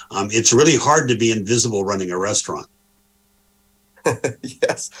employees, it's really hard to be invisible running a restaurant.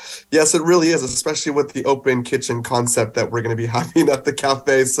 Yes, it really is, especially with the open kitchen concept that we're going to be having at the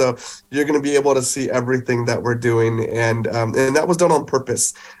cafe. So you're going to be able to see everything that we're doing, and that was done on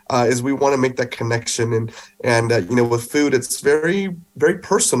purpose. Is we want to make that connection, and with food, it's very, very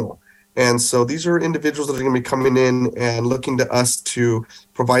personal. And so these are individuals that are going to be coming in and looking to us to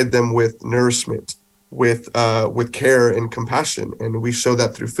provide them with nourishment, with care and compassion, and we show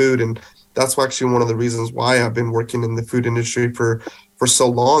that through food. And that's actually one of the reasons why I've been working in the food industry for so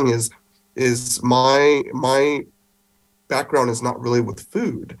long is my background is not really with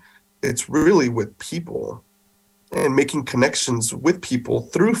food. It's really with people and making connections with people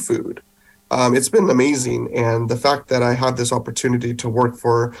through food. It's been amazing. And the fact that I had this opportunity to work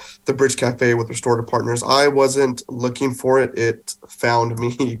for the Bridge Cafe with Restorative Partners, I wasn't looking for it. It found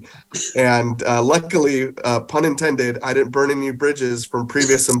me. And luckily, pun intended, I didn't burn any bridges from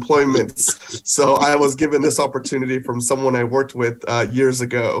previous employments. So I was given this opportunity from someone I worked with years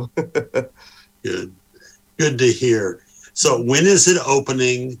ago. Good to hear. So when is it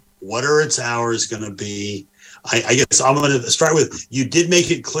opening? What are its hours going to be? I guess I'm going to start with, you did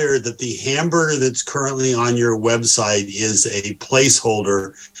make it clear that the hamburger that's currently on your website is a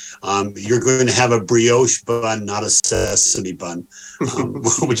placeholder. You're going to have a brioche bun, not a sesame bun,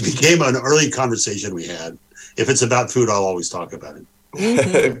 which became an early conversation we had. If it's about food, I'll always talk about it.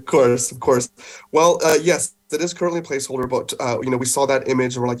 Mm-hmm. Of course. Well, yes, it is currently a placeholder, but we saw that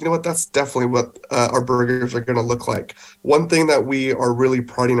image and we're like, you know what, that's definitely what our burgers are going to look like. One thing that we are really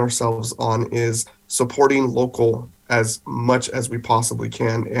priding ourselves on is supporting local as much as we possibly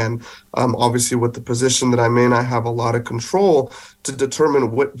can. And obviously with the position that I'm in, I have a lot of control to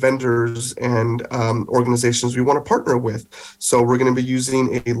determine what vendors and organizations we want to partner with. So we're going to be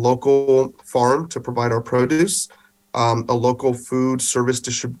using a local farm to provide our produce, a local food service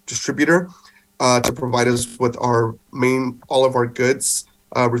distributor to provide us with all of our goods,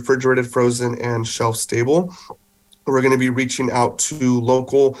 refrigerated, frozen, and shelf stable. We're going to be reaching out to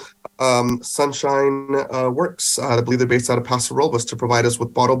local Sunshine Works. I believe they're based out of Paso Robles to provide us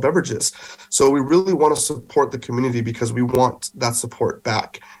with bottled beverages. So we really want to support the community because we want that support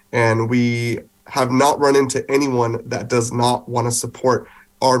back. And we have not run into anyone that does not want to support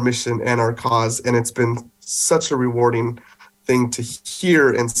our mission and our cause. And it's been such a rewarding thing to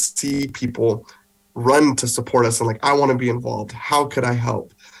hear and see people run to support us and like, I want to be involved. How could I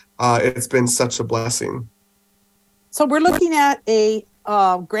help? It's been such a blessing. So we're looking at a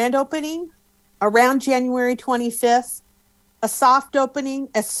grand opening around January 25th, a soft opening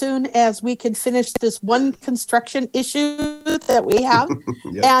as soon as we can finish this one construction issue that we have.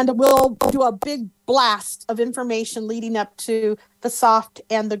 Yep. And we'll do a big blast of information leading up to the soft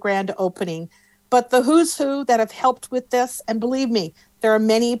and the grand opening. But the who's who that have helped with this, and believe me, there are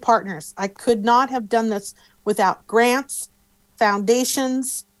many partners. I could not have done this without grants,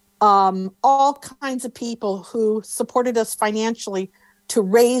 foundations, all kinds of people who supported us financially to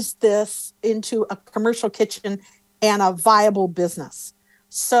raise this into a commercial kitchen and a viable business.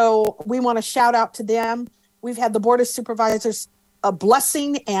 So we want to shout out to them. We've had the Board of Supervisors a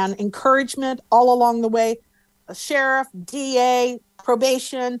blessing and encouragement all along the way. A sheriff, DA,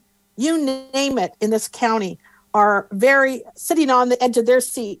 probation, you name it in this county. are very sitting on the edge of their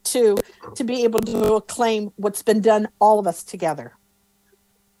seat to be able to acclaim what's been done, all of us together.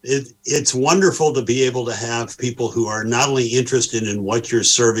 It's wonderful to be able to have people who are not only interested in what you're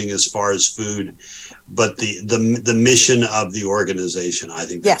serving as far as food, but the mission of the organization. I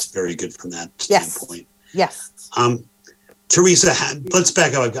think that's very good from that standpoint. Yes. Teresa, let's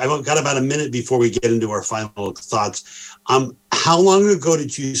back up. I've got about a minute before we get into our final thoughts. How long ago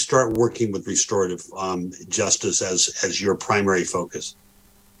did you start working with restorative justice as your primary focus?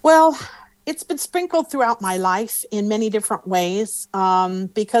 Well, it's been sprinkled throughout my life in many different ways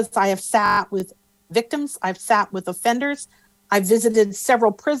because I have sat with victims, I've sat with offenders, I've visited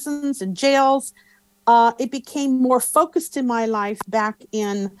several prisons and jails. It became more focused in my life back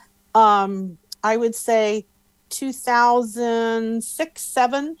in, I would say,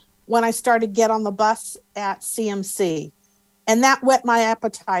 2006-07, when I started to get on the bus at CMC. And that whet my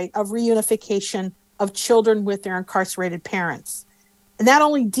appetite of reunification of children with their incarcerated parents. And that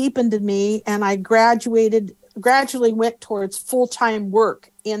only deepened in me, and I gradually went towards full-time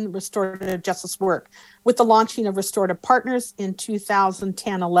work in restorative justice work with the launching of Restorative Partners in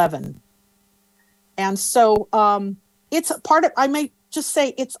 2010-11. And so it's a part of, I may just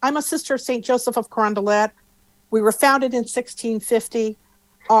say, I'm a sister of St. Joseph of Carondelet. We were founded in 1650.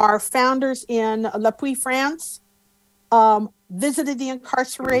 Our founders in Le Puy, France, visited the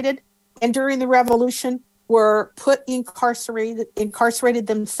incarcerated, and during the Revolution were put incarcerated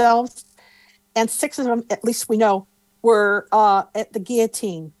themselves. And 6 of them, at least we know, were at the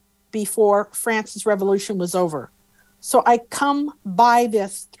guillotine before France's Revolution was over. So I come by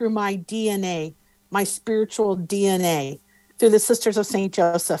this through my DNA, my spiritual DNA, through the Sisters of St.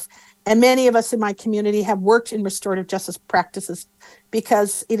 Joseph. And many of us in my community have worked in restorative justice practices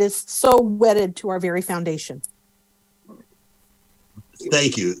because it is so wedded to our very foundation.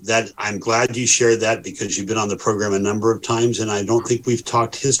 Thank you. I'm glad you shared that because you've been on the program a number of times, and I don't think we've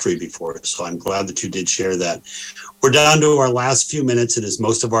talked history before. So I'm glad that you did share that. We're down to our last few minutes, and as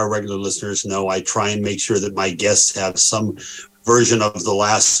most of our regular listeners know, I try and make sure that my guests have some version of the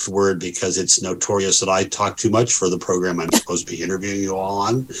last word because it's notorious that I talk too much for the program I'm supposed to be interviewing you all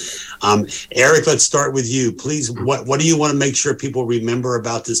on. Eric, let's start with you. Please, what do you want to make sure people remember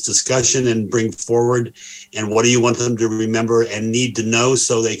about this discussion and bring forward? And what do you want them to remember and need to know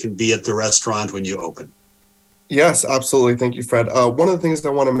so they can be at the restaurant when you open? Yes, absolutely. Thank you, Fred. One of the things I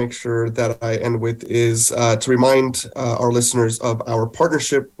want to make sure that I end with is to remind our listeners of our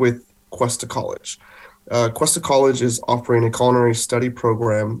partnership with Cuesta College. Cuesta College is offering a culinary study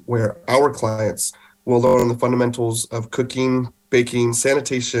program where our clients will learn the fundamentals of cooking, baking,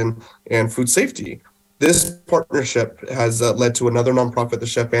 sanitation, and food safety. This partnership has led to another nonprofit, the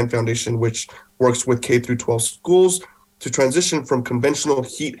Chef Ann Foundation, which works with K-12 schools to transition from conventional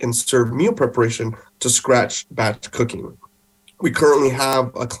heat and serve meal preparation to scratch batch cooking. We currently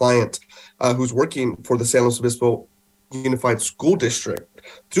have a client who's working for the San Luis Obispo Unified School District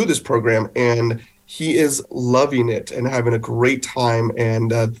through this program, and he is loving it and having a great time.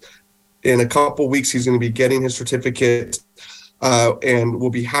 And in a couple weeks, he's going to be getting his certificate, and we'll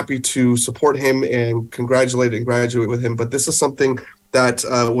be happy to support him and congratulate and graduate with him. But this is something that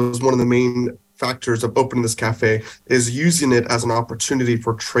was one of the main factors of opening this cafe, is using it as an opportunity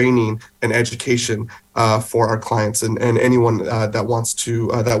for training and education for our clients and anyone that wants to,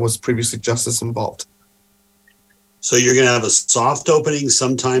 that was previously justice involved. So you're going to have a soft opening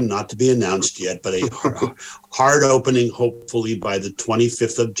sometime, not to be announced yet, but a hard opening, hopefully by the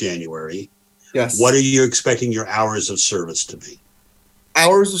 25th of January. Yes. What are you expecting your hours of service to be?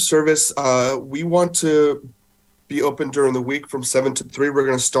 Hours of service, we want to be open during the week from 7 to 3. We're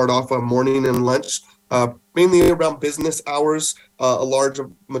going to start off on morning and lunch, mainly around business hours. A large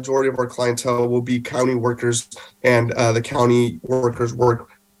majority of our clientele will be county workers, and the county workers work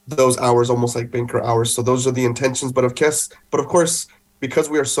those hours almost like banker hours. So those are the intentions. But of course, because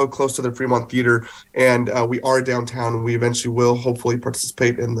we are so close to the Fremont Theater and we are downtown, we eventually will hopefully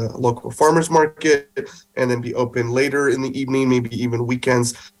participate in the local farmers market and then be open later in the evening, maybe even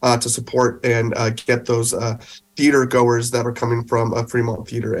weekends, to support and get those theater goers that are coming from Fremont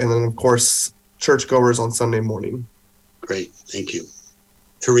Theater. And then, of course, church goers on Sunday morning. Great. Thank you.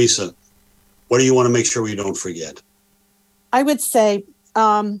 Teresa, what do you want to make sure we don't forget? I would say,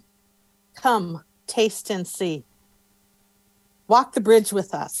 come, taste and see. Walk the bridge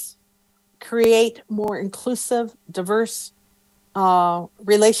with us. Create more inclusive, diverse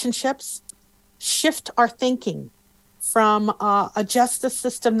relationships. Shift our thinking from a justice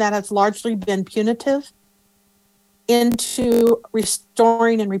system that has largely been punitive into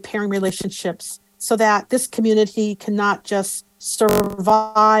restoring and repairing relationships so that this community can not just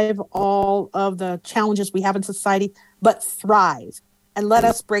survive all of the challenges we have in society, but thrive. And let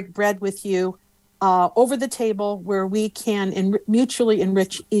us break bread with you over the table where we can mutually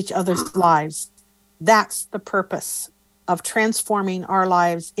enrich each other's lives. That's the purpose of transforming our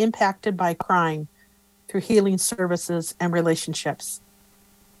lives impacted by crime through healing services and relationships.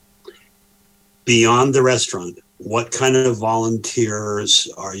 Beyond the restaurant, what kind of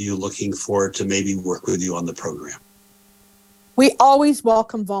volunteers are you looking for to maybe work with you on the program? We always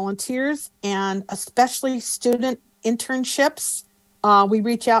welcome volunteers, and especially student internships. We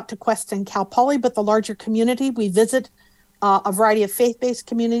reach out to Quest and Cal Poly, but the larger community, we visit a variety of faith-based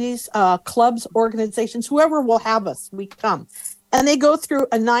communities, clubs, organizations, whoever will have us, we come. And they go through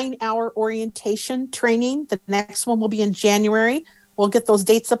a 9-hour orientation training. The next one will be in January. We'll get those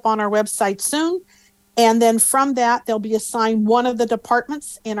dates up on our website soon. And then from that, they'll be assigned one of the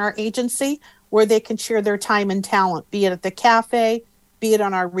departments in our agency where they can share their time and talent, be it at the cafe, be it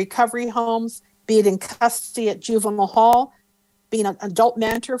on our recovery homes, be it in custody at juvenile hall, being an adult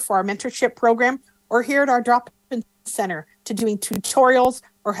mentor for our mentorship program, or here at our drop-in center to doing tutorials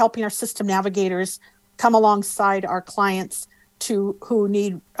or helping our system navigators come alongside our clients who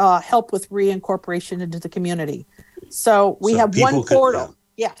need help with reincorporation into the community. So we have one portal.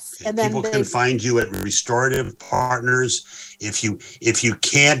 Yes. And then people can find you at Restorative Partners. If you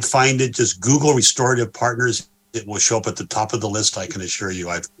can't find it, just Google Restorative Partners. It will show up at the top of the list, I can assure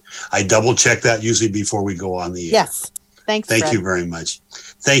you. I double check that usually before we go on the air. Yes. Thanks, Thank Fred. you very much.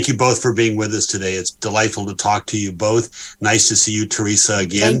 Thank you both for being with us today. It's delightful to talk to you both. Nice to see you, Teresa,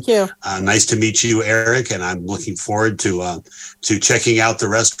 again. Thank you. Nice to meet you, Eric, and I'm looking forward to checking out the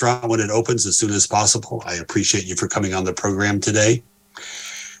restaurant when it opens as soon as possible. I appreciate you for coming on the program today.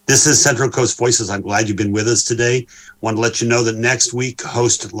 This is Central Coast Voices. I'm glad you've been with us today. Want to let you know that next week,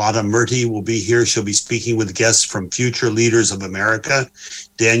 host Lada Murti will be here. She'll be speaking with guests from Future Leaders of America,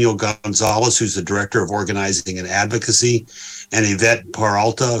 Daniel Gonzalez, who's the Director of Organizing and Advocacy, and Yvette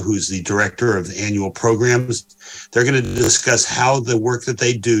Peralta, who's the Director of the Annual Programs. They're going to discuss how the work that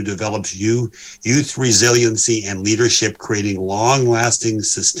they do develops youth resiliency and leadership, creating long-lasting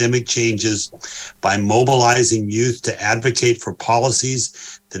systemic changes by mobilizing youth to advocate for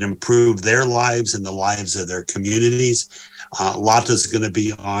policies that improve their lives and the lives of their communities. Lata's going to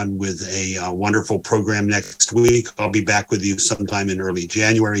be on with a wonderful program next week. I'll be back with you sometime in early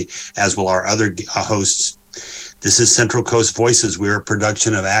January, as will our other hosts. This is Central Coast Voices. We're a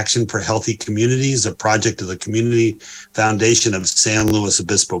production of Action for Healthy Communities, a project of the Community Foundation of San Luis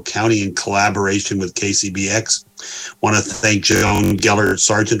Obispo County in collaboration with KCBX. Want to thank Joan Geller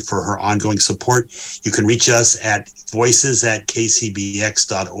Sargent for her ongoing support. You can reach us at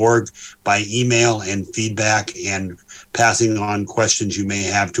voices@kcbx.org by email and feedback and passing on questions you may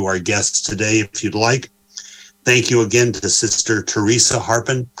have to our guests today if you'd like. Thank you again to Sister Teresa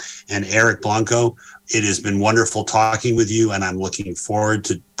Harpin and Eric Blanco. It has been wonderful talking with you, and I'm looking forward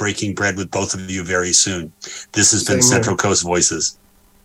to breaking bread with both of you very soon. This has been Central Coast Voices.